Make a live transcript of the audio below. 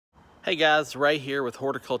Hey guys, Ray here with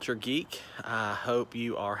Horticulture Geek. I hope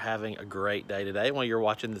you are having a great day today while you're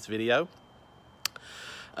watching this video.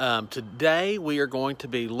 Today we are going to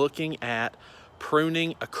be looking at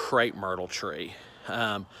pruning a crepe myrtle tree.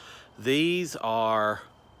 These are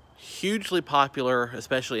hugely popular,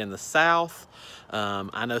 especially in the South.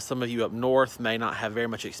 I know some of you up north may not have very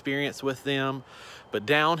much experience with them, but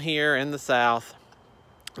down here in the South,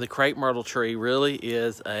 the crepe myrtle tree really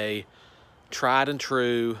is a tried and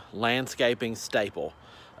true landscaping staple.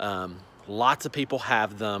 Lots of people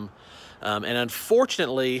have them, and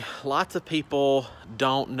unfortunately lots of people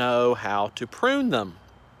don't know how to prune them.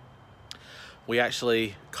 We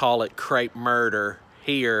actually call it crepe murder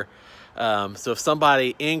here. So if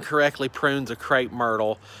somebody incorrectly prunes a crepe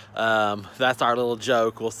myrtle, that's our little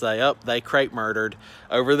joke. We'll say, oh, they crepe murdered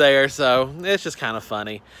over there. So it's just kind of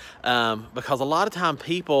funny, because a lot of time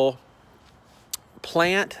people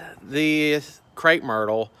plant the crepe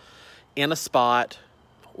myrtle in a spot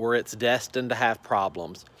where it's destined to have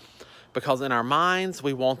problems, because in our minds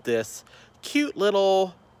we want this cute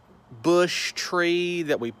little bush tree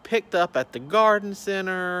that we picked up at the garden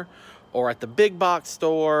center or at the big box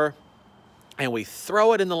store, and we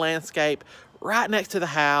throw it in the landscape right next to the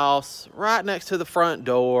house, right next to the front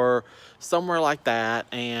door, somewhere like that,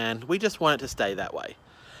 and we just want it to stay that way.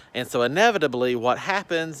 And so inevitably what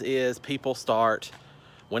happens is people start,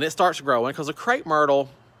 when it starts growing, because a crepe myrtle,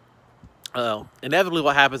 inevitably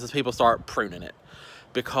what happens is people start pruning it,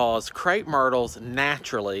 because crepe myrtles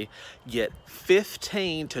naturally get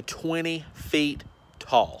 15 to 20 feet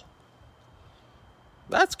tall.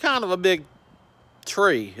 That's kind of a big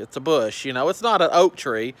tree. It's a bush, you know, it's not an oak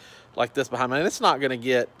tree like this behind me, and it's not gonna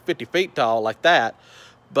get 50 feet tall like that.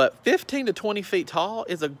 But 15 to 20 feet tall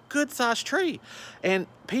is a good sized tree. And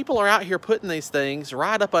people are out here putting these things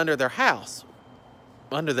right up under their house,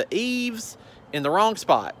 under the eaves, in the wrong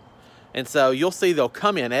spot. And so you'll see they'll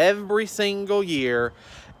come in every single year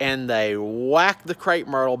and they whack the crepe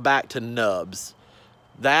myrtle back to nubs.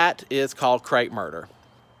 That is called crepe murder.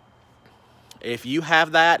 If you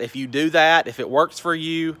have that, if you do that, if it works for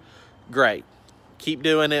you, great. Keep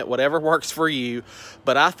doing it, whatever works for you.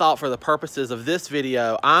 But I thought for the purposes of this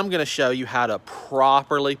video, I'm gonna show you how to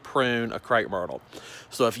properly prune a crepe myrtle.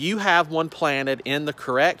 So if you have one planted in the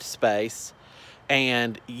correct space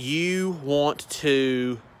and you want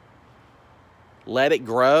to let it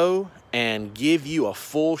grow and give you a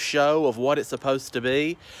full show of what it's supposed to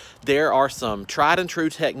be, there are some tried and true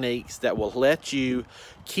techniques that will let you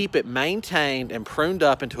keep it maintained and pruned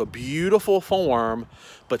up into a beautiful form,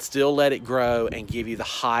 but still let it grow and give you the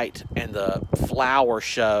height and the flower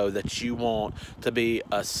show that you want to be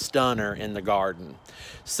a stunner in the garden.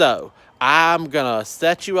 So I'm gonna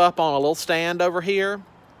set you up on a little stand over here,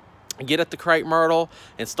 get at the crepe myrtle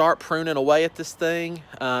and start pruning away at this thing,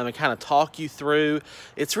 and kind of talk you through.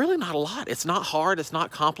 It's really not a lot. It's not hard. It's not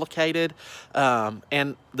complicated.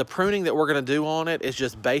 And the pruning that we're going to do on it is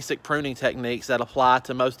just basic pruning techniques that apply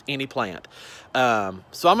to most any plant. So I'm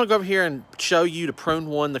going to go over here and show you to prune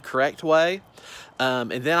one the correct way. And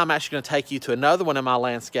then I'm actually going to take you to another one in my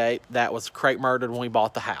landscape that was crepe murdered when we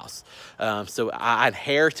bought the house. So I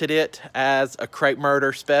inherited it as a crepe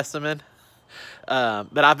murder specimen.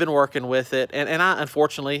 But I've been working with it, and I,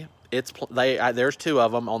 unfortunately, there's two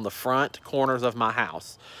of them on the front corners of my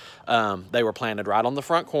house. They were planted right on the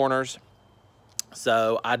front corners,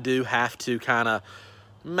 so I do have to kind of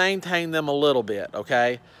maintain them a little bit,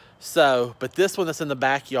 okay? So, but this one that's in the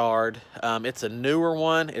backyard, it's a newer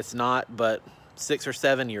one. It's not but 6 or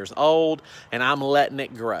 7 years old, and I'm letting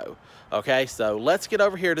it grow, okay? So let's get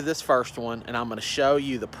over here to this first one, and I'm going to show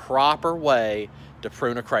you the proper way to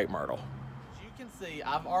prune a crepe myrtle. See,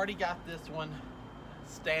 I've already got this one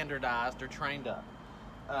standardized or trained up.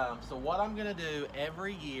 So what I'm gonna do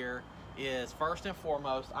every year is, first and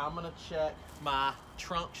foremost, I'm gonna check my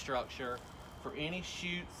trunk structure for any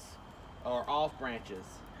shoots or off branches.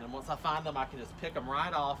 And once I find them, I can just pick them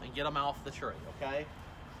right off and get them off the tree, okay?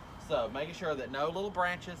 So making sure that no little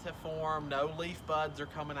branches have formed, no leaf buds are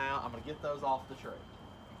coming out, I'm gonna get those off the tree.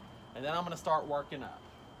 And then I'm gonna start working up.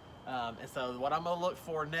 And so what I'm gonna look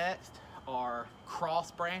for next are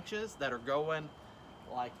cross branches that are going,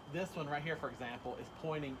 like this one right here, for example, is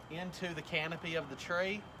pointing into the canopy of the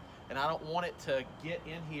tree, and I don't want it to get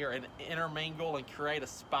in here and intermingle and create a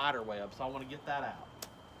spider web, so I want to get that out.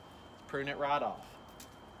 Prune it right off.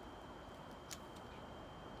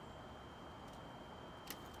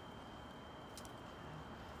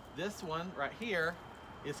 This one right here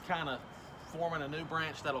is kind of forming a new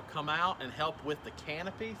branch that'll come out and help with the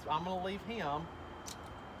canopy, so I'm going to leave him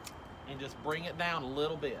and just bring it down a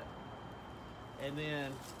little bit. And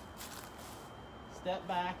then step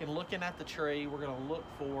back and looking at the tree, we're gonna look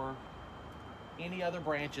for any other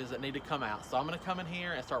branches that need to come out. So I'm gonna come in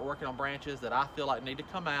here and start working on branches that I feel like need to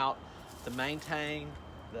come out to maintain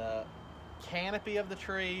the canopy of the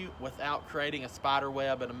tree without creating a spider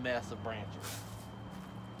web and a mess of branches.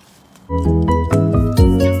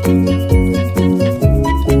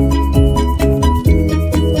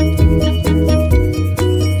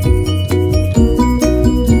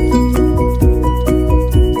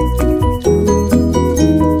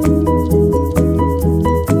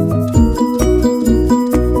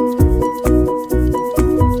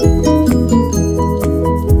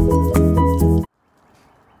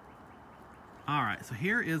 So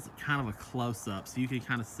here is kind of a close-up so you can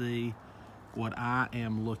kind of see what I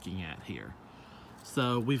am looking at here.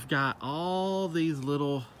 So we've got all these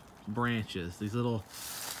little branches, these little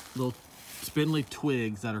spindly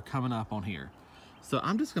twigs that are coming up on here. So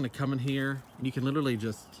I'm just gonna come in here and you can literally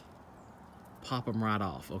just pop them right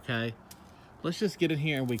off, okay? Let's just get in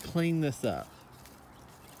here and we clean this up.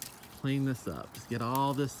 Clean this up. Just get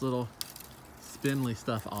all this little spindly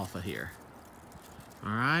stuff off of here.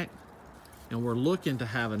 All right? And we're looking to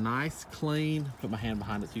have a nice clean, put my hand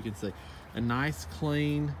behind it so you can see, a nice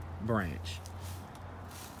clean branch.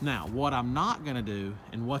 Now, what I'm not gonna do,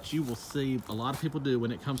 and what you will see a lot of people do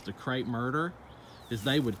when it comes to Crepe Murder, is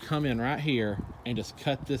they would come in right here and just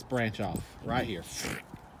cut this branch off, right here.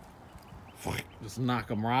 Just knock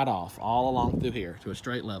them right off, all along through here to a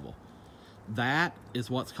straight level. That is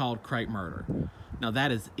what's called Crepe Murder. Now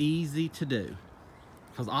that is easy to do,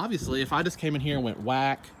 because obviously if I just came in here and went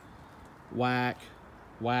whack, whack,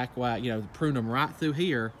 whack, whack, you know, prune them right through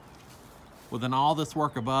here, well then all this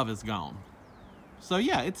work above is gone. So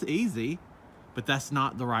yeah, it's easy, but that's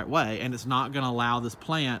not the right way, and it's not gonna allow this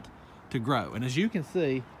plant to grow. And as you can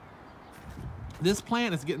see, this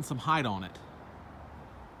plant is getting some height on it.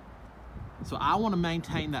 So I wanna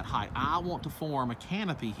maintain that height. I want to form a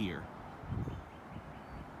canopy here.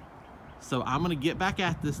 So I'm gonna get back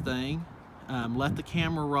at this thing, let the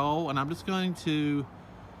camera roll, and I'm just going to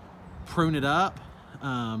prune it up,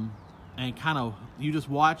 and kind of, you just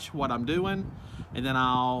watch what I'm doing, and then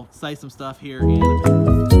I'll say some stuff here in a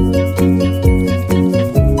minute.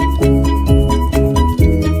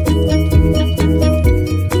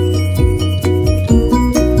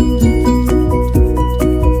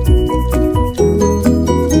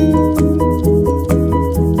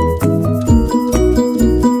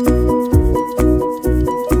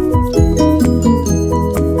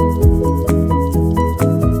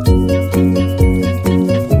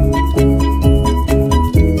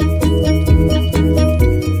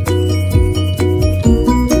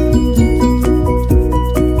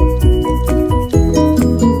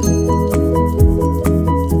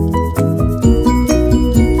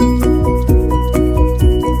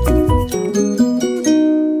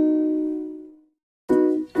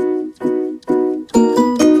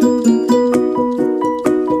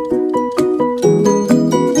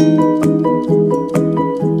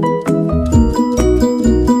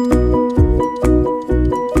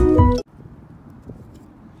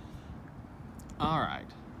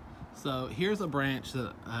 So here's a branch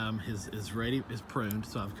that is pruned.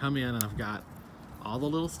 So I've come in and I've got all the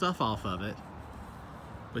little stuff off of it.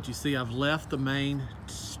 But you see I've left the main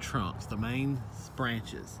trunks, the main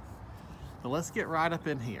branches. So let's get right up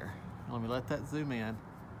in here. Let me let that zoom in.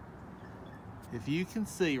 If you can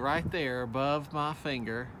see right there above my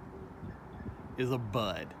finger is a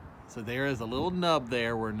bud. So there is a little nub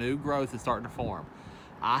there where new growth is starting to form.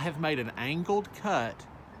 I have made an angled cut.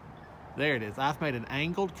 There it is. I've made an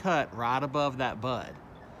angled cut right above that bud.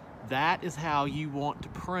 That is how you want to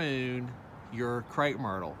prune your crepe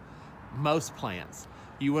myrtle. Most plants.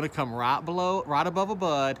 You want to come right above a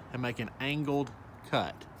bud and make an angled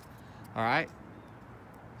cut. All right?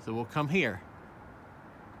 So we'll come here.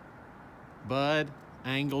 Bud,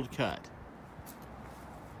 angled cut.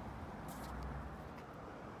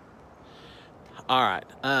 All right.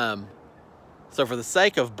 So for the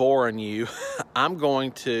sake of boring you, I'm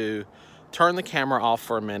going to turn the camera off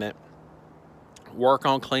for a minute, work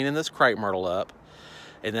on cleaning this crepe myrtle up,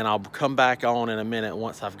 and then I'll come back on in a minute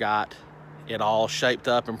once I've got it all shaped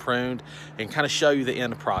up and pruned and kind of show you the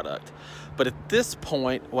end product. But at this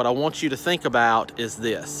point, what I want you to think about is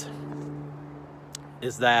this.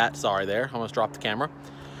 Sorry there, I almost dropped the camera.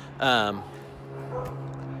 Turn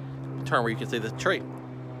where you can see the tree.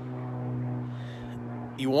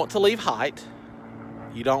 You want to leave height.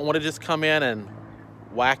 You don't want to just come in and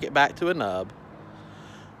whack it back to a nub.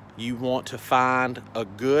 You want to find a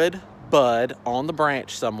good bud on the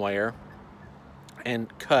branch somewhere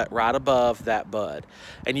and cut right above that bud.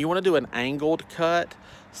 And you want to do an angled cut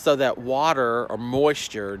so that water or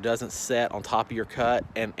moisture doesn't set on top of your cut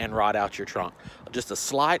and rot out your trunk. Just a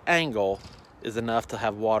slight angle is enough to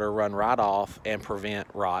have water run right off and prevent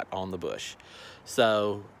rot on the bush.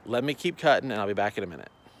 So let me keep cutting and I'll be back in a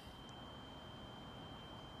minute.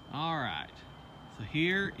 All right, so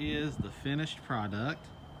here is the finished product.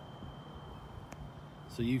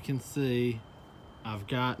 So you can see I've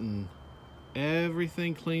gotten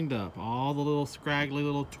everything cleaned up. All the little scraggly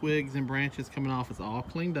little twigs and branches coming off, it's all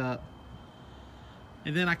cleaned up.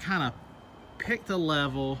 And then I kind of picked a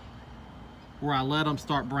level where I let them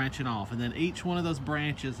start branching off. And then each one of those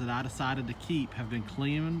branches that I decided to keep have been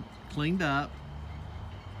cleaned up.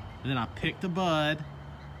 And then I picked a bud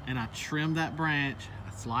and I trimmed that branch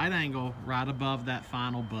at a slight angle right above that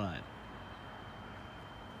final bud.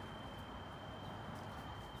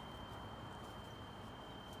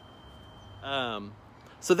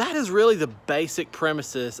 So that is really the basic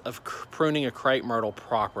premises of pruning a crepe myrtle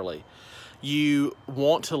properly. You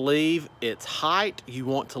want to leave its height, you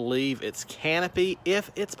want to leave its canopy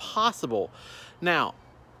if it's possible. Now,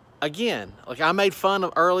 again, like I made fun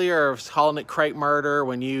of earlier of calling it Crepe Murder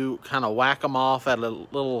when you kind of whack them off at a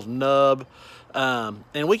little nub.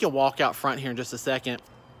 And we can walk out front here in just a second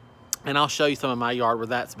and I'll show you some of my yard where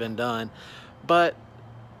that's been done. But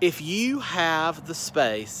if you have the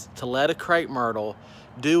space to let a crepe myrtle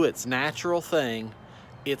do its natural thing,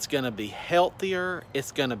 it's gonna be healthier,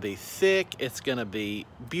 it's gonna be thick, it's gonna be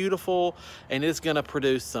beautiful, and it's gonna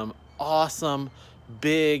produce some awesome,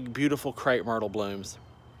 big, beautiful crepe myrtle blooms.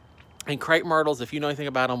 And crepe myrtles, if you know anything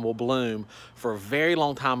about them, will bloom for a very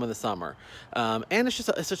long time in the summer. And it's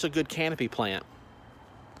just a good canopy plant.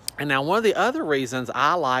 And now one of the other reasons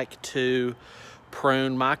I like to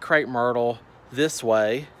prune my crepe myrtle this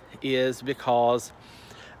way is because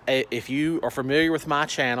if you are familiar with my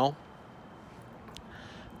channel,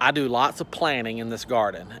 I do lots of planting in this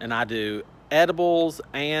garden, and I do edibles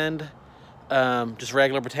and just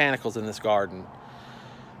regular botanicals in this garden.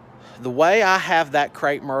 The way I have that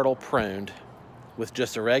crepe myrtle pruned with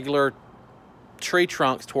just a regular tree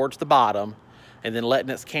trunks towards the bottom and then letting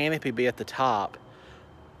its canopy be at the top,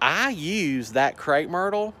 I use that crepe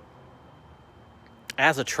myrtle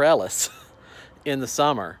as a trellis in the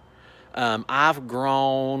summer. I've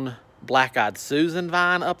grown black-eyed Susan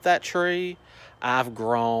vine up that tree. I've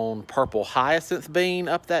grown purple hyacinth bean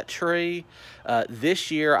up that tree. This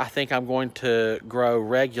year, I think I'm going to grow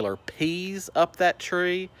regular peas up that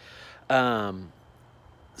tree.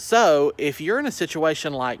 So if you're in a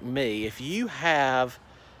situation like me, if you have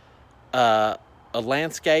a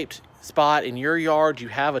landscaped spot in your yard, you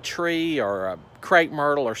have a tree or a crepe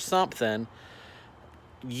myrtle or something,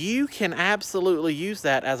 you can absolutely use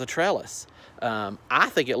that as a trellis. I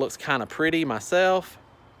think it looks kind of pretty myself,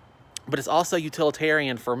 but it's also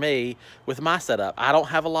utilitarian for me with my setup. I don't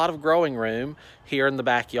have a lot of growing room here in the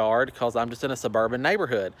backyard because I'm just in a suburban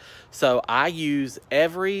neighborhood. So I use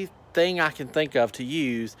everything I can think of to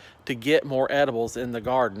use to get more edibles in the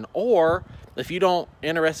garden. Or if you don't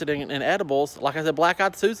interested in edibles, like I said,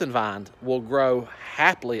 black-eyed Susan vines will grow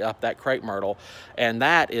happily up that crepe myrtle, and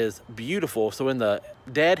that is beautiful. So in the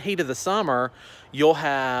dead heat of the summer, you'll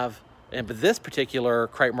have, and this particular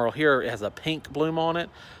crepe myrtle here has a pink bloom on it.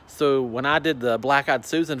 So when I did the black-eyed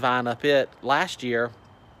Susan vine up it last year,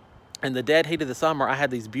 in the dead heat of the summer, I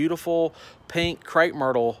had these beautiful pink crepe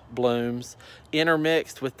myrtle blooms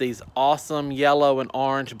intermixed with these awesome yellow and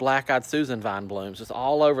orange black-eyed Susan vine blooms, just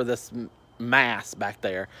all over this mass back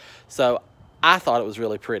there. So I thought it was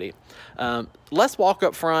really pretty. Let's walk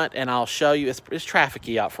up front and I'll show you. It's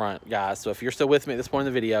trafficy out front, guys. So if you're still with me at this point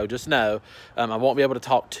in the video, just know I won't be able to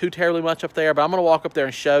talk too terribly much up there, but I'm gonna walk up there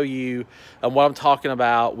and show you what I'm talking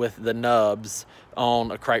about with the nubs on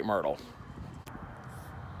a crepe myrtle.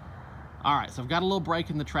 All right, so I've got a little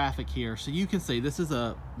break in the traffic here. So you can see this is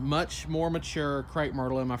a much more mature crepe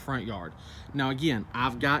myrtle in my front yard. Now again,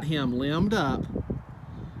 I've got him limbed up,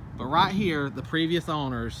 but right here, the previous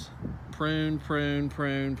owners prune.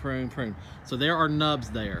 So there are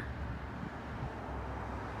nubs there.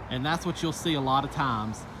 And that's what you'll see a lot of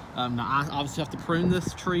times. Now I obviously have to prune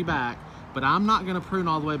this tree back, but I'm not gonna prune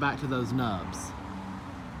all the way back to those nubs.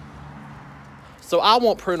 So I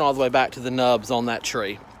won't prune all the way back to the nubs on that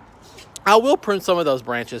tree. I will prune some of those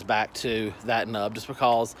branches back to that nub just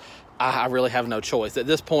because I really have no choice. At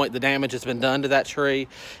this point, the damage has been done to that tree.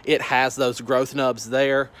 It has those growth nubs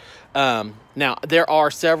there. Now, there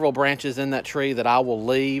are several branches in that tree that I will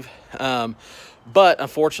leave. But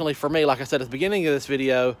unfortunately for me, like I said at the beginning of this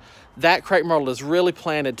video, that crepe myrtle is really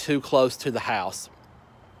planted too close to the house.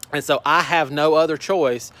 And so I have no other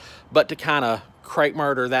choice but to kind of Crepe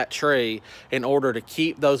Murder that tree in order to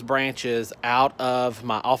keep those branches out of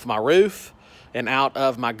off my roof and out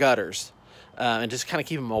of my gutters. And just kind of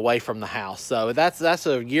keep them away from the house. So that's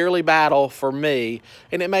a yearly battle for me,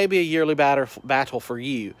 and it may be a yearly battle for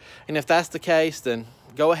you. And if that's the case, then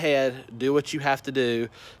go ahead, do what you have to do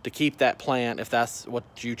to keep that plant if that's what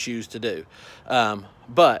you choose to do.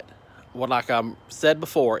 But like I said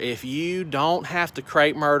before, if you don't have to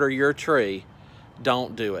crepe murder your tree,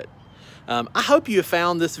 don't do it. I hope you have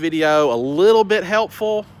found this video a little bit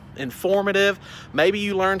helpful, informative. Maybe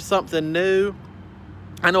you learned something new.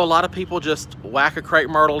 I know a lot of people just whack a crepe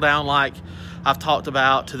myrtle down like I've talked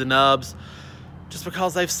about to the nubs just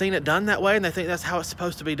because they've seen it done that way and they think that's how it's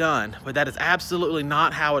supposed to be done. But that is absolutely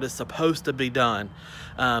not how it is supposed to be done.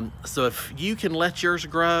 So if you can let yours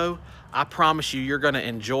grow, I promise you're going to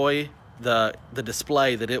enjoy the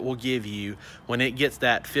display that it will give you when it gets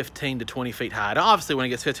that 15 to 20 feet high. Now, obviously, when it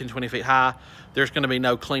gets 15 to 20 feet high, there's going to be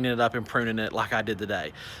no cleaning it up and pruning it like I did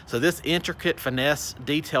today. So this intricate finesse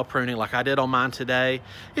detail pruning like I did on mine today,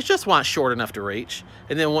 it's just why it's short enough to reach.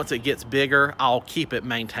 And then once it gets bigger, I'll keep it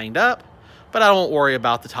maintained up, but I won't worry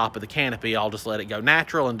about the top of the canopy. I'll just let it go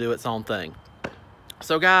natural and do its own thing.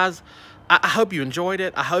 So guys, I hope you enjoyed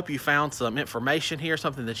it. I hope you found some information here,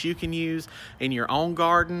 something that you can use in your own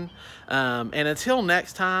garden. And until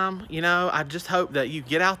next time, you know, I just hope that you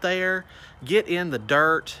get out there, get in the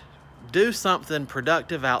dirt, do something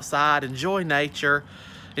productive outside, enjoy nature,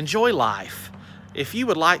 enjoy life. If you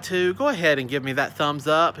would like to, go ahead and give me that thumbs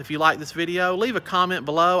up. If you like this video, leave a comment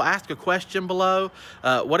below, ask a question below.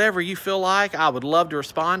 Whatever you feel like, I would love to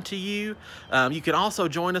respond to you. You can also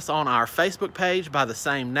join us on our Facebook page by the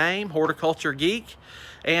same name, Horticulture Geek.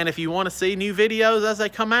 And if you want to see new videos as they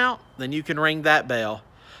come out, then you can ring that bell.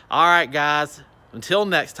 All right, guys, until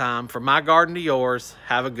next time, from my garden to yours,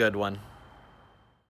 have a good one.